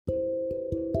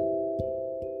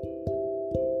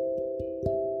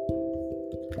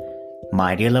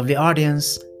My dear lovely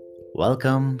audience,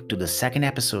 welcome to the second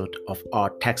episode of Our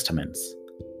Textaments.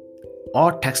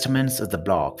 Our Textaments is the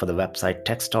blog for the website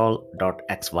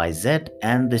textall.xyz,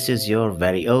 and this is your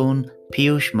very own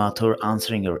Piyush Mathur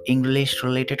answering your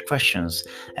English-related questions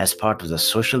as part of the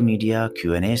social media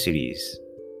Q&A series.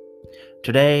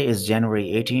 Today is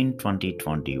January 18,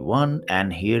 2021,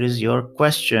 and here is your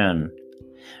question.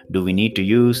 Do we need to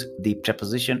use the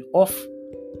preposition of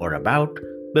or about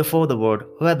before the word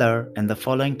whether in the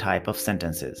following type of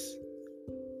sentences?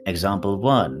 Example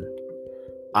 1.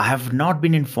 I have not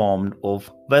been informed of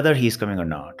whether he is coming or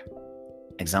not.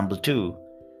 Example 2.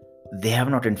 They have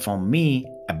not informed me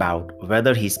about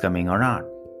whether he is coming or not.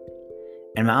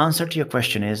 And my answer to your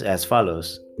question is as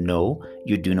follows. No,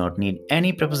 you do not need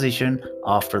any preposition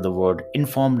after the word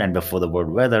informed and before the word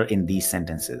whether in these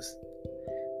sentences.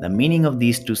 The meaning of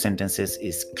these two sentences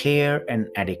is clear and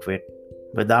adequate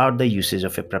without the usage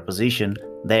of a preposition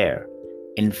there.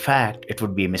 In fact, it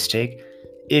would be a mistake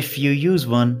if you use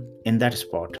one in that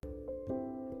spot.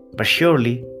 But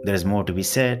surely there is more to be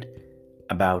said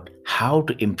about how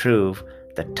to improve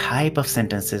the type of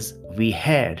sentences we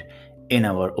had in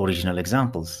our original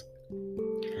examples.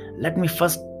 Let me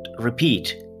first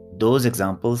repeat those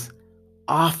examples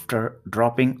after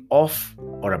dropping off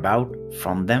or about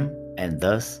from them and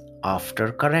thus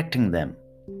after correcting them.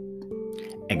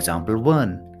 Example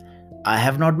 1. I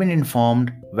have not been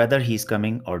informed whether he is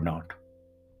coming or not.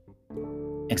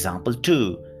 Example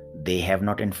 2. They have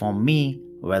not informed me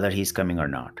whether he is coming or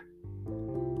not.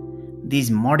 These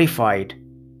modified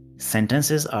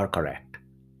sentences are correct.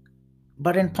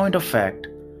 But in point of fact,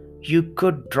 you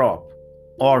could drop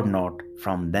or not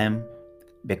from them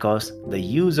because the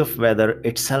use of whether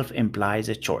itself implies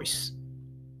a choice.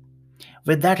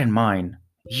 With that in mind,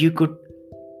 you could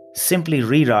simply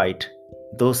rewrite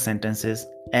those sentences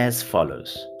as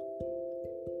follows.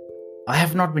 I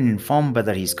have not been informed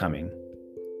whether he is coming.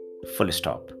 Full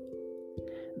stop.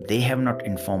 They have not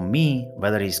informed me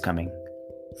whether he is coming.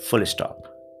 Full stop.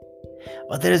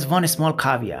 But there is one small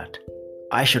caveat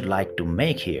I should like to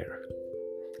make here.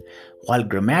 While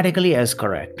grammatically as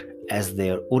correct as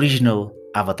their original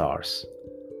avatars,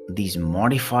 these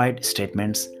modified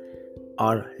statements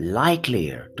are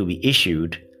likelier to be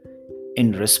issued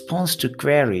in response to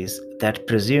queries that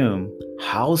presume,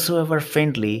 howsoever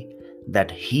faintly,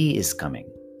 that he is coming.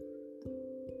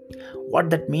 What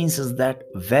that means is that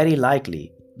very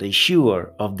likely the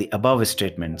issuer of the above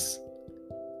statements,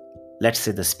 let's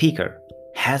say the speaker,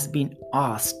 has been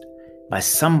asked by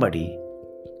somebody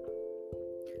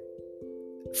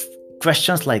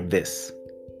questions like this.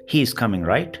 He is coming,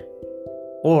 right?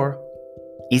 Or,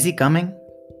 is he coming?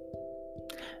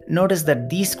 Notice that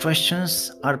these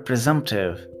questions are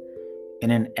presumptive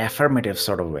in an affirmative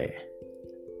sort of way.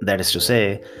 That is to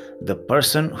say, the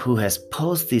person who has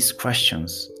posed these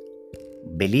questions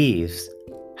believes,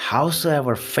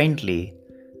 howsoever faintly,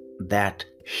 that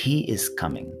he is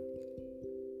coming.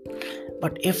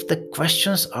 But if the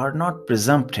questions are not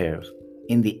presumptive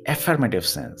in the affirmative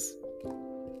sense,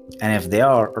 and if they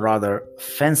are rather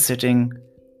fence-sitting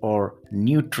or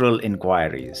neutral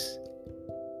inquiries,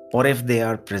 or if they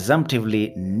are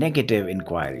presumptively negative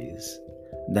inquiries,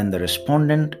 then the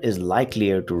respondent is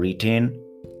likelier to retain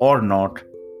or not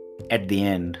at the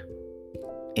end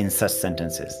in such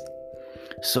sentences.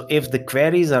 So if the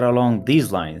queries are along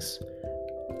these lines,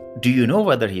 do you know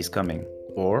whether he's coming?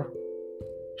 Or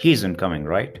he isn't coming,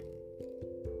 right?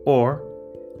 Or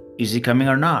is he coming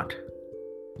or not?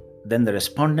 Then the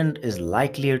respondent is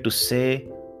likelier to say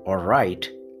or write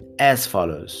as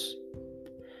follows.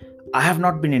 I have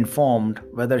not been informed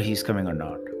whether he's coming or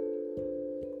not.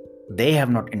 They have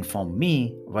not informed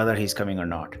me whether he's coming or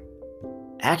not.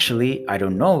 Actually, I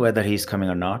don't know whether he's coming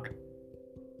or not.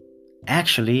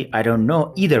 Actually, I don't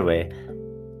know either way.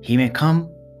 He may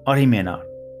come or he may not.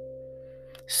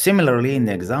 Similarly, in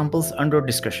the examples under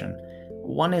discussion,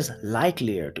 one is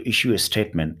likelier to issue a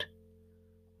statement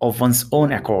of one's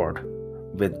own accord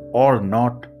with or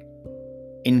not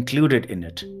included in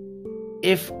it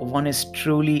if one is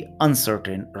truly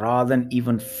uncertain rather than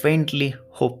even faintly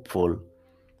hopeful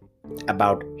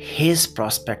about his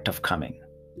prospect of coming.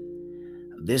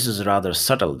 This is rather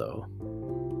subtle though.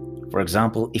 For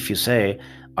example, if you say,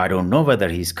 I don't know whether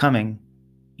he's coming,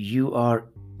 you are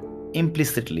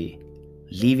implicitly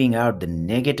leaving out the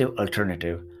negative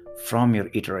alternative from your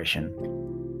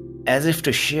iteration, as if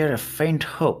to share a faint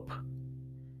hope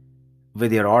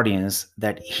with your audience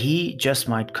that he just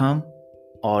might come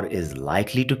or is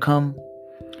likely to come,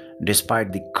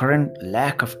 despite the current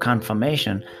lack of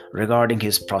confirmation regarding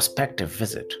his prospective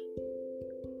visit.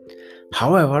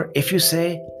 However, if you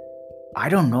say, I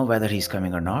don't know whether he's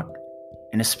coming or not,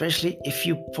 And especially if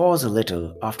you pause a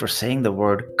little after saying the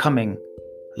word coming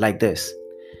like this.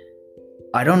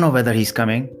 I don't know whether he's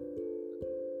coming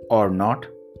or not.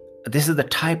 This is the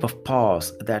type of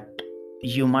pause that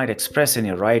you might express in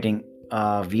your writing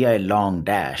via a long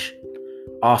dash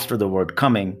after the word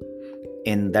coming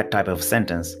in that type of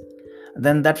sentence.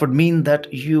 Then that would mean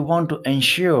that you want to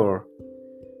ensure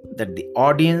that the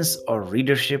audience or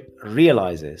readership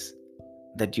realizes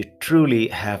that you truly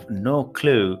have no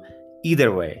clue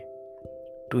either way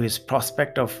to his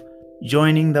prospect of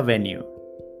joining the venue.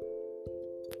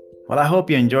 Well, I hope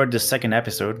you enjoyed this second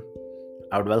episode.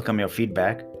 I would welcome your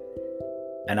feedback,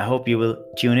 and I hope you will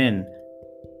tune in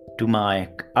to my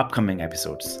upcoming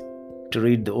episodes. To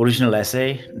read the original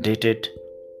essay dated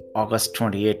August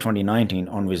 28, 2019,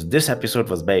 on which this episode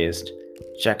was based,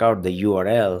 check out the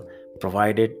URL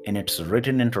provided in its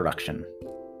written introduction.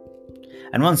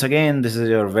 And once again, this is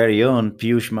your very own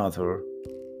Piyush Mathur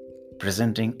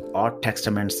presenting Odd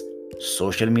Testament's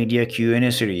social media Q&A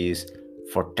series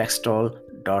for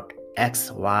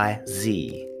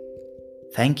Textall.xyz.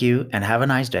 Thank you and have a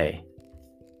nice day.